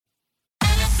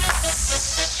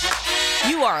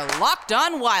are Locked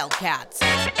On Wildcats,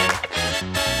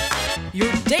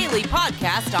 your daily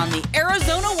podcast on the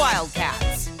Arizona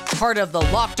Wildcats, part of the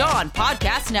Locked On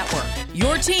Podcast Network,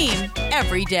 your team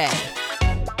every day.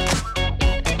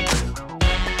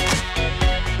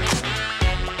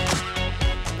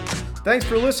 Thanks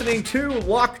for listening to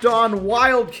Locked On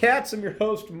Wildcats. I'm your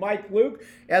host, Mike Luke.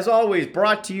 As always,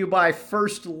 brought to you by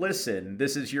First Listen.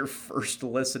 This is your first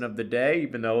listen of the day,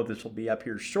 even though this will be up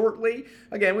here shortly.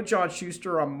 Again, with John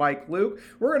Schuster, I'm Mike Luke.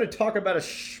 We're going to talk about a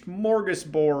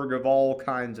smorgasbord of all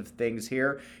kinds of things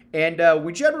here. And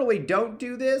we generally don't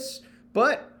do this,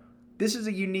 but this is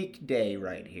a unique day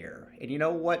right here. And you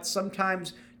know what?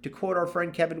 Sometimes, to quote our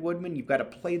friend Kevin Woodman, you've got to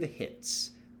play the hits.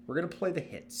 We're going to play the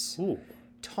hits. Ooh.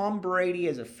 Tom Brady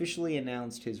has officially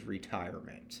announced his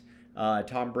retirement.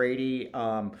 Tom Brady,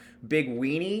 big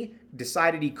weenie,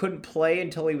 decided he couldn't play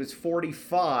until he was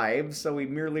 45, so he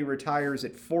merely retires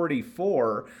at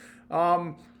 44.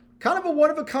 Kind of a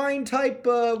one-of-a-kind type,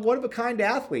 one-of-a-kind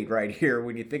athlete right here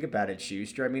when you think about it,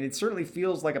 Schuster. I mean, it certainly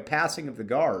feels like a passing of the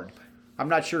guard. I'm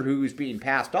not sure who's being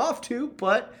passed off to,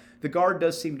 but the guard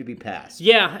does seem to be passed.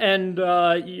 Yeah, and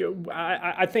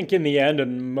I think in the end,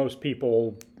 and most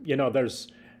people,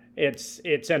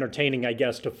 it's entertaining, I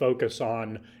guess, to focus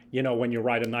on, when you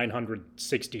write a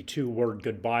 962-word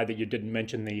goodbye that you didn't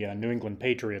mention the New England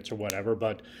Patriots or whatever,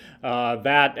 but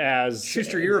that as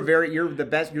Schuster, you're the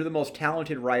best, you're the most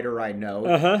talented writer I know.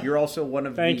 Uh-huh. You're also one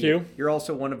of You're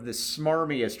also one of the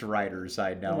smarmiest writers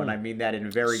I know, and I mean that in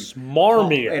a very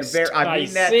smarmiest. I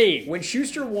mean that see. when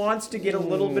Schuster wants to get a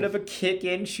little bit of a kick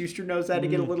in, Schuster knows how to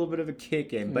get a little bit of a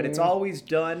kick in, but it's always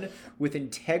done with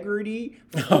integrity,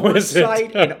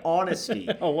 foresight, and honesty.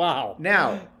 Oh wow.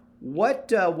 Now, What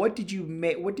did you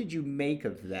make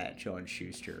of that, John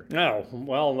Schuster? Oh,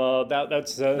 well,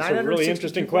 that's a really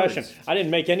interesting question. I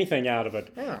didn't make anything out of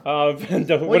it. Yeah.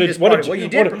 What did you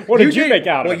make out of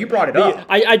it? Well, you brought it up.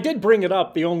 I did bring it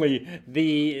up.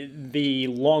 The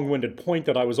long-winded point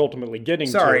that I was ultimately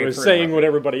getting to is saying what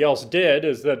everybody else did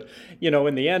is that,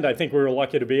 in the end, I think we were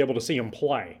lucky to be able to see him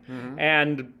play. Mm-hmm.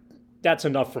 And that's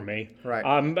enough for me. Right.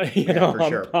 I'm not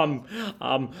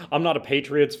a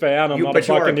Patriots fan. I'm not a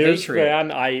Buccaneers fan.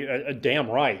 Damn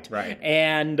right. Right.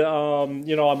 And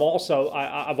I've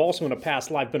also in a past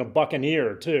life been a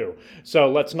Buccaneer too. So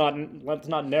let's not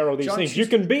narrow these things. You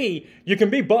can be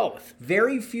both.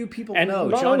 Very few people and know.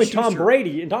 Not John only Schuster, Tom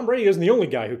Brady, and Tom Brady isn't the only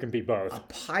guy who can be both. A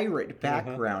pirate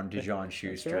background to John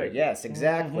Schuster. Right. Yes,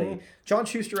 exactly. Mm-hmm. John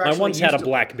Schuster actually I once had a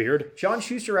black beard. John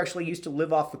Schuster actually used to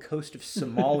live off the coast of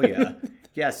Somalia.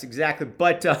 Yes, exactly.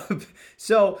 But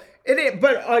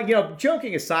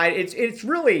joking aside, it's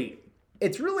really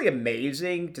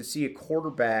amazing to see a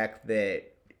quarterback that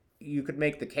you could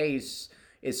make the case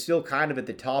is still kind of at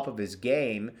the top of his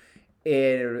game,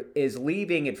 is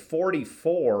leaving at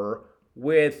 44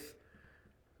 with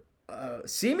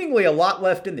seemingly a lot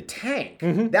left in the tank.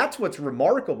 Mm-hmm. That's what's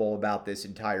remarkable about this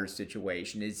entire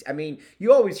situation.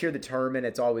 You always hear the term, and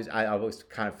I always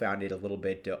kind of found it a little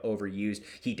bit overused.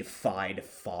 He defied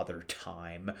Father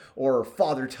Time, or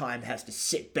Father Time has to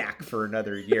sit back for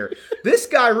another year. This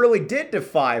guy really did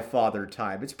defy Father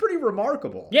Time. It's pretty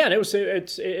remarkable. Yeah, and it's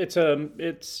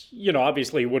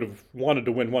obviously he would have wanted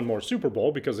to win one more Super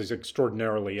Bowl because he's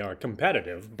extraordinarily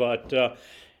competitive, but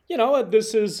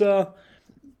this is.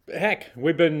 Heck,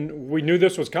 we knew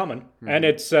this was coming, mm-hmm. and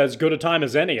it's as good a time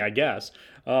as any, I guess.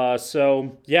 There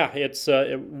isn't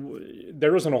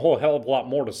a whole hell of a lot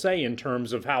more to say in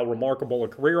terms of how remarkable a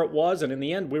career it was, and in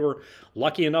the end, we were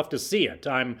lucky enough to see it.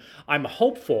 I'm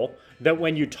hopeful that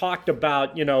when you talked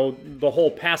about, the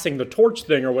whole passing the torch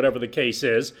thing or whatever the case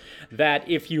is, that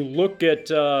if you look at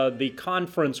the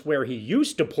conference where he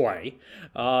used to play,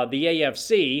 the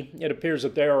AFC, it appears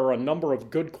that there are a number of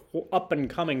good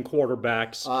up-and-coming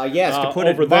quarterbacks to put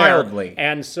over it mildly.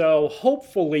 There. And so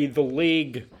hopefully the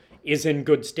league is in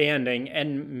good standing,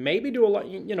 and maybe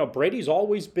Brady's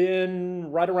always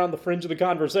been right around the fringe of the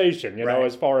conversation,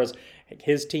 as far as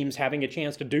his team's having a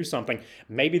chance to do something.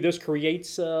 Maybe this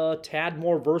creates a tad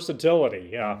more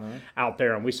versatility out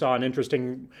there, and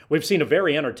we've seen a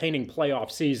very entertaining playoff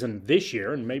season this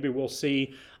year, and maybe we'll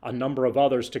see a number of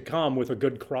others to come with a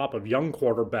good crop of young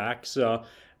quarterbacks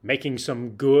making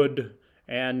some good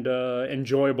and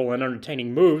enjoyable and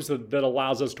entertaining moves that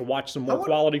allows us to watch some more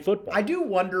quality football. I do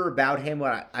wonder about him.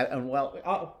 What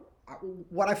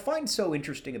I find so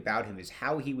interesting about him is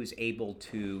how he was able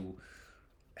to,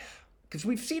 because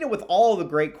we've seen it with all the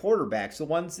great quarterbacks, the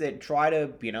ones that try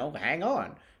to, hang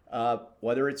on.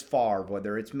 Whether it's Favre,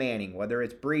 whether it's Manning, whether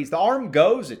it's Breeze, the arm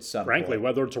goes at some Frankly, point.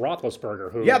 whether it's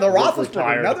Roethlisberger, who the Roethlisberger,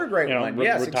 retired, another great one.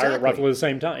 Yes, retired exactly. at roughly the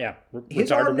same time. Yeah, His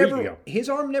retired arm a week ago. His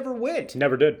arm never went.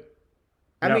 Never did.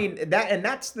 I mean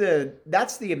that's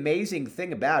the amazing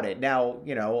thing about it. Now,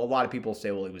 a lot of people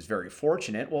say, well, he was very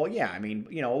fortunate. Well, yeah, I mean,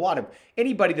 a lot of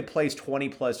anybody that plays 20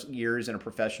 plus years in a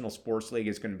professional sports league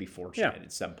is going to be fortunate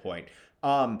at some point.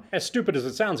 As stupid as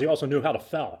it sounds, he also knew how to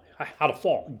fall.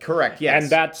 Correct. Yes.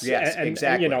 And that's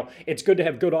exactly. And, it's good to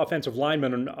have good offensive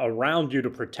linemen around you to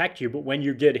protect you, but when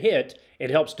you get hit, it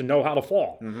helps to know how to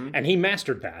fall. Mm-hmm. And he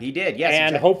mastered that. He did. Yes.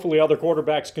 And hopefully other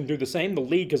quarterbacks can do the same. The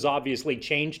league has obviously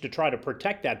changed to try to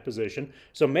protect that position,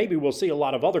 so maybe we'll see a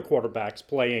lot of other quarterbacks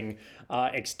playing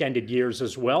extended years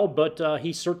as well. But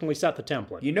he certainly set the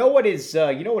template. You know what is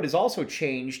also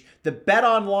changed? The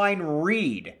BetOnline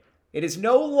read. It is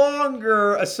no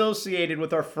longer associated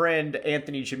with our friend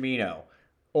Anthony Gimino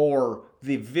or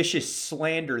the vicious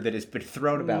slander that has been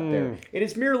thrown about there. It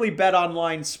is merely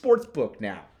BetOnline Sportsbook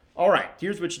now. All right,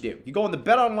 here's what you do. You go on the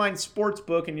BetOnline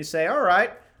Sportsbook and you say, all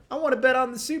right, I want to bet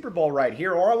on the Super Bowl right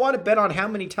here, or I want to bet on how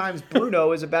many times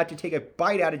Bruno is about to take a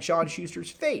bite out of John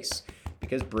Schuster's face.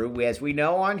 Because, as we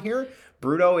know on here,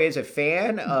 Bruno is a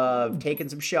fan of taking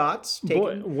some shots.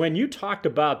 Boy, when you talked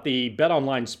about the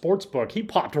BetOnline Sportsbook, he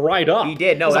popped right up. He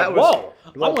did. No, he's that like, was. Whoa!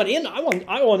 I want in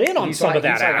on some of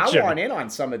that action. I want in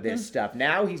on some of this stuff.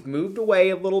 Now he's moved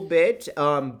away a little bit,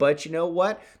 but you know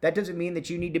what? That doesn't mean that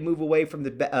you need to move away from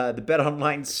the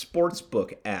BetOnline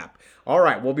Sportsbook app. All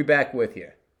right, we'll be back with you.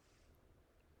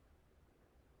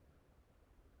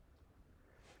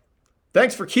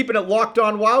 Thanks for keeping it locked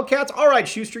on Wildcats. All right,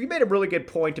 Schuster, you made a really good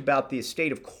point about the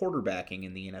state of quarterbacking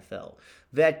in the NFL.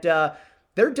 That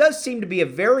there does seem to be a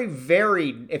very, very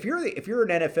if you're an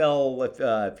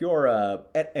NFL if you're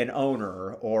an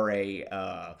owner or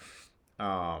if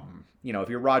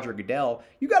you're Roger Goodell,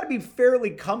 you got to be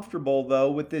fairly comfortable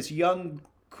though with this young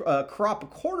crop of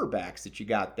quarterbacks that you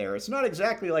got there. It's not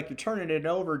exactly like you're turning it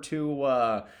over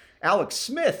to Alex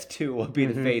Smith to be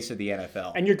the face of the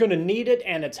NFL. And you're going to need it,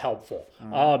 and it's helpful.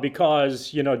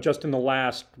 Because, just in the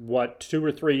last, 2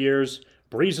 or 3 years,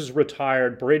 Breeze is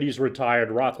retired, Brady's retired,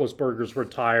 Roethlisberger's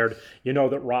retired. You know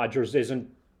that Rodgers isn't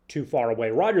too far away.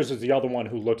 Rodgers is the other one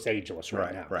who looks ageless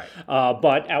right now. Right.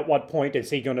 But at what point is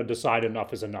he going to decide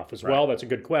enough is enough as well? That's a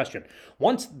good question.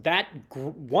 Once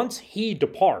he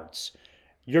departs,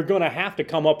 you're going to have to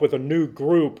come up with a new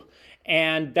group.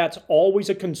 And that's always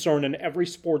a concern in every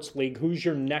sports league. Who's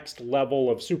your next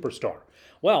level of superstar?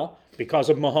 Well, because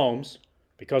of Mahomes,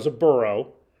 because of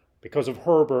Burrow, because of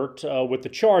Herbert with the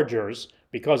Chargers,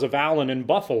 because of Allen in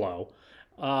Buffalo,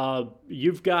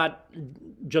 you've got,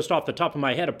 just off the top of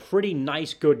my head, a pretty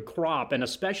nice, good crop. And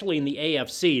especially in the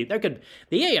AFC,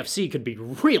 the AFC could be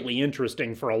really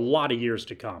interesting for a lot of years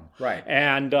to come. Right.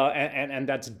 And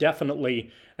that's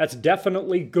definitely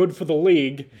good for the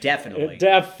league. Definitely.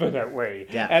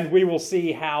 And we will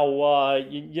see how,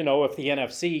 if the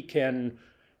NFC can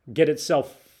get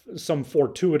itself some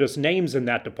fortuitous names in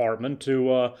that department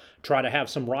to try to have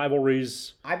some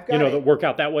rivalries, that work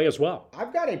out that way as well.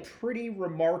 I've got a pretty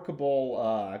remarkable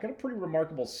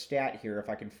stat here. If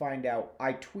I can find out,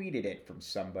 I tweeted it from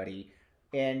somebody,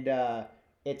 and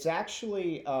it's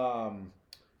actually.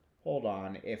 Hold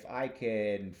on. If I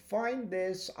can find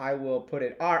this, I will put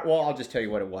it. All right, well, I'll just tell you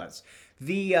what it was.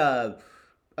 The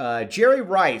Jerry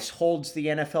Rice holds the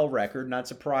NFL record, not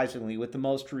surprisingly, with the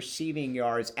most receiving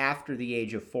yards after the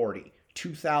age of 40,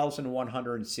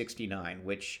 2,169,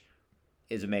 which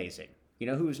is amazing. You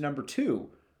know who's number 2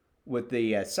 with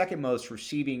the second most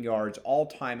receiving yards all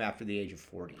time after the age of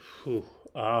 40?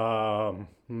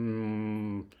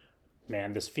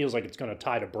 Man, this feels like it's going to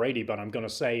tie to Brady, but I'm going to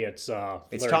say it's Larry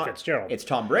Fitzgerald. It's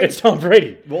Tom Brady. It's Tom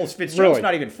Brady. Well, Fitzgerald's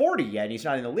not even 40 yet, and he's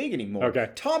not in the league anymore. Okay.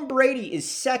 Tom Brady is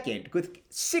second with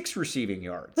 6 receiving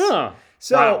yards. Huh.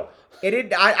 So wow.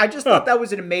 I just thought that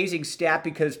was an amazing stat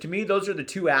because to me, those are the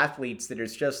two athletes that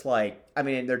is just like, I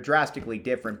mean, they're drastically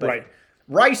different, but right.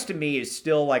 Rice to me is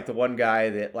still like the one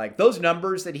guy that like those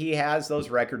numbers that he has, those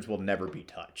records will never be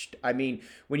touched. I mean,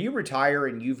 when you retire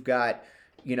and you've got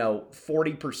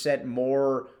 40%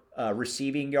 more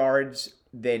receiving yards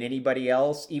than anybody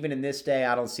else. Even in this day,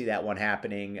 I don't see that one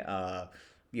happening.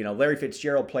 Larry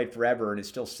Fitzgerald played forever and is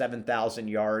still 7,000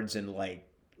 yards and like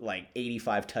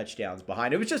 85 touchdowns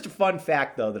behind. It was just a fun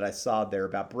fact, though, that I saw there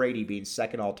about Brady being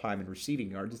second all-time in receiving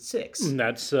yards at 6.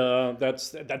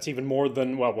 That's even more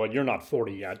than, well, you're not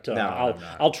 40 yet. No,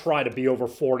 I'll try to be over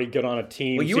 40, get on a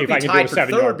team, well, you see would if I be can do a tied for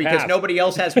 7-yard third because pass. nobody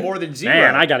else has more than 0.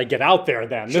 Man, I got to get out there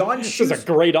then. This is a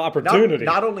great opportunity.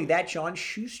 Not only that, John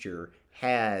Schuster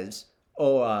has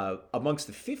amongst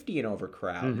the 50 and over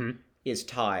crowd is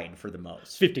tied for the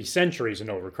most. 50 centuries and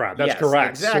over crowd. That's Yes,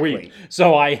 correct. exactly. Sweet.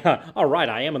 So all right,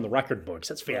 I am in the record books.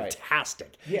 That's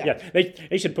fantastic. Right. Yeah.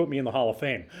 They should put me in the Hall of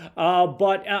Fame.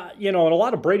 But and a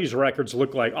lot of Brady's records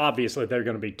look like, obviously, they're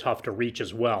going to be tough to reach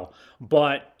as well.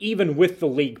 But even with the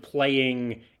league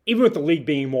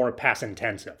being more pass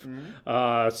intensive.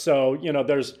 So,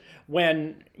 there's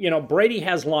when, Brady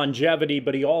has longevity,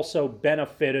 but he also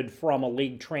benefited from a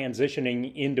league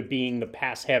transitioning into being the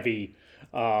pass heavy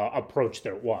approach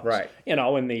there was. Right.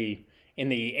 In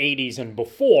the 80s and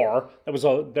before, there was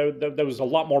a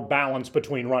lot more balance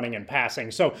between running and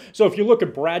passing. So if you look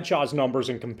at Bradshaw's numbers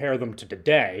and compare them to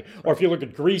today, or if you look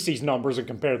at Greasy's numbers and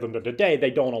compare them to today,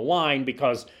 they don't align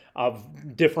because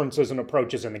of differences in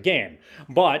approaches in the game.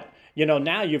 But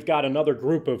now you've got another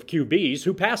group of QBs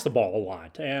who pass the ball a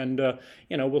lot, and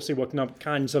we'll see what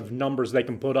kinds of numbers they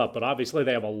can put up. But obviously,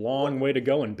 they have a long way to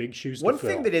go and big shoes to fill. One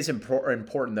thing that is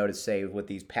important, though, to say with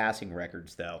these passing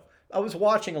records, though, I was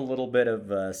watching a little bit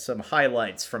of some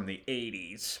highlights from the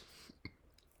 80s,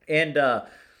 and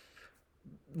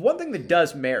one thing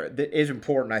that is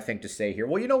important, I think, to say here.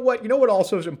 Well, you know what? You know what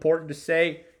also is important to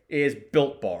say is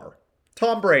Built Bar.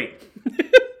 Tom Brady.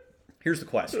 Here's the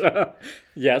question.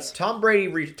 Yes. Tom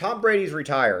Brady's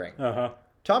retiring.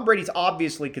 Tom Brady's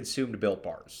obviously consumed Built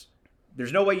Bars.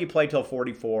 There's no way you play till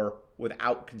 44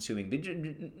 without consuming.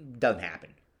 It doesn't happen.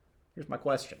 Here's my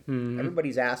question.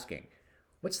 Everybody's asking,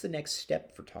 what's the next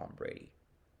step for Tom Brady?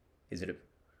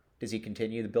 Does he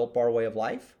continue the Built Bar way of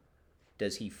life?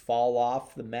 Does he fall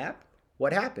off the map?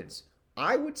 What happens?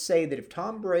 I would say that if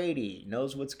Tom Brady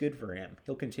knows what's good for him,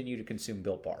 he'll continue to consume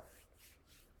Built Bar.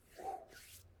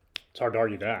 It's hard to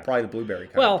argue that. Probably the blueberry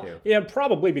kind, well, too. Yeah,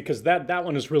 probably because that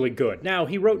one is really good. Now,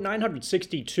 he wrote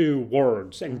 962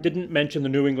 words and didn't mention the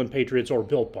New England Patriots or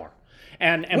Built Bar.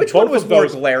 And which both one was of more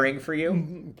those, glaring for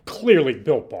you? Clearly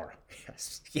Built Bar.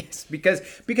 Yes,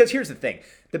 because here's the thing.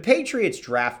 The Patriots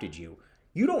drafted you.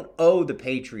 You don't owe the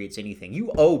Patriots anything.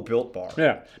 You owe Built Bar.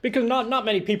 Yeah, because not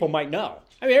many people might know.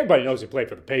 I mean, everybody knows he played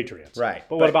for the Patriots. Right.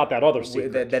 But what about that other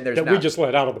secret that we just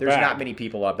let out of the bag? There's not many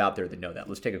people out there that know that.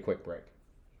 Let's take a quick break.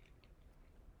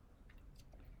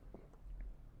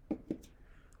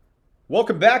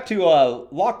 Welcome back to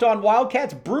Locked On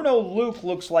Wildcats. Bruno Luke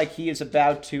looks like he is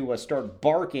about to start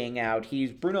barking out.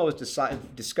 Bruno has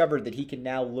discovered that he can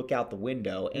now look out the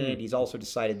window, and he's also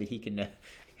decided that he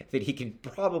can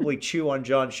probably chew on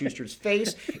John Schuster's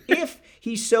face if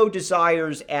he so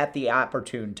desires at the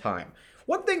opportune time.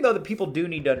 One thing, though, that people do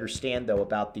need to understand, though,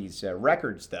 about these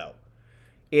records, though,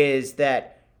 is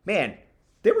that, man,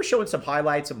 they were showing some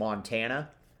highlights of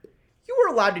Montana. You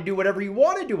were allowed to do whatever you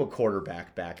wanted to a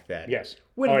quarterback back then. Yes.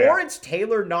 When Lawrence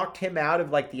Taylor knocked him out of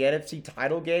like the NFC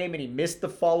title game and he missed the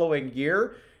following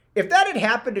year, if that had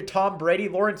happened to Tom Brady,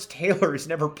 Lawrence Taylor is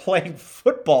never playing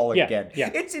football again. Yeah.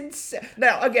 It's insane.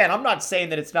 Now, again, I'm not saying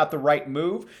that it's not the right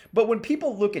move, but when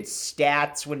people look at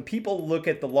stats, when people look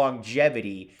at the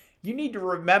longevity, you need to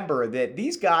remember that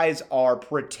these guys are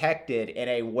protected in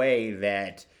a way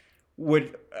that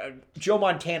Joe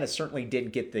Montana certainly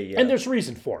didn't get the... and there's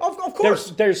reason for it. Of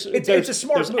course. It's a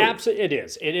smart move. It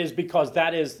is because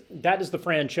that is the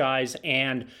franchise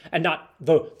and not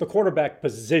the quarterback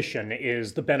position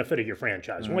is the benefit of your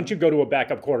franchise. Once you go to a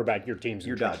backup quarterback, your team's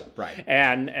You're done. Right.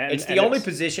 And it's the only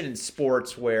position in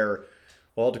sports where,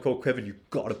 well, to quote Kevin, you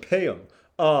got to pay him.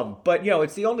 But,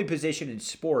 it's the only position in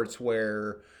sports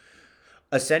where...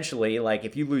 essentially, like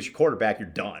if you lose your quarterback, you're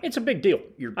done. It's a big deal.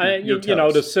 You're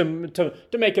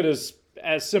to make it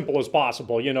as simple as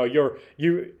possible. You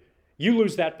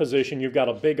lose that position, you've got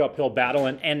a big uphill battle,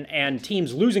 and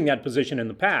teams losing that position in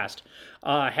the past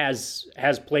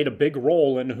has played a big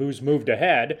role in who's moved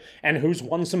ahead and who's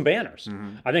won some banners.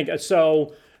 I think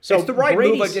so. So it's the right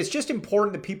move. Like, it's just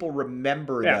important that people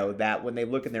remember though that when they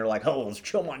look and they're like, "Oh, is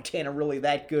Joe Montana really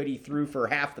that good? He threw for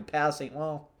half the passing."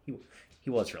 Well, he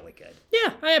was really good.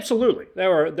 Yeah, absolutely. There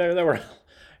were a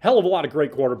hell of a lot of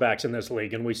great quarterbacks in this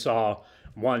league, and we saw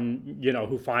one,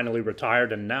 who finally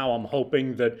retired, and now I'm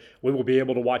hoping that we will be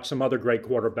able to watch some other great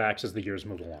quarterbacks as the years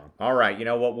move along. All right, you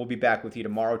know what? We'll be back with you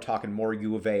tomorrow talking more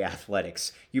U of A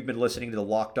athletics. You've been listening to the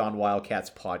Locked On Wildcats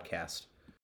podcast.